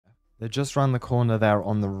They're just around the corner there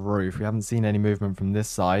on the roof. We haven't seen any movement from this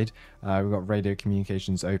side. We've got radio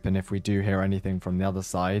communications open if we do hear anything from the other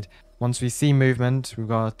side. Once we see movement, we've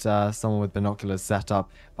got someone with binoculars set up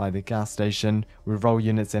by the gas station. We roll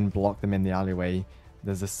units in, block them in the alleyway.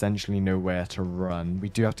 There's essentially nowhere to run. We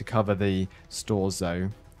do have to cover the stores though.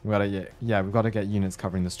 We've got to get units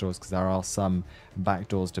covering the stores because there are some back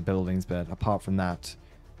doors to buildings, but apart from that,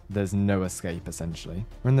 there's no escape, essentially.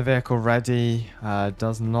 We're in the vehicle ready.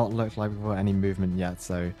 Does not look like we've got any movement yet,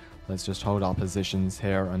 so let's just hold our positions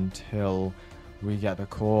here until we get the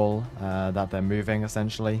call that they're moving,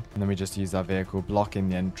 essentially. And then we just use our vehicle blocking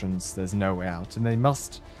the entrance. There's no way out. And they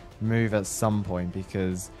must move at some point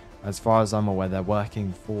because, as far as I'm aware, they're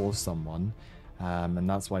working for someone. And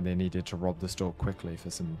that's why they needed to rob the store quickly for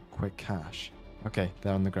some quick cash. Okay,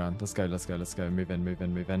 they're on the ground. Let's go, let's go, let's go. Move in, move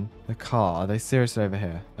in, move in. The car, are they seriously over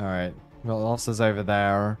here? Alright, we've got officers over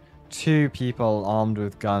there. 2 people armed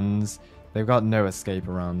with guns. They've got no escape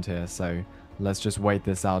around here, so let's just wait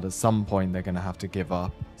this out. At some point, they're going to have to give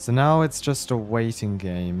up. So now it's just a waiting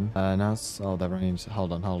game. Now it's... Oh, they're running...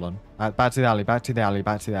 Hold on, hold on. Back to the alley, back to the alley,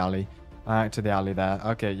 back to the alley. Back to the alley there.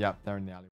 Okay, yep, they're in the alley.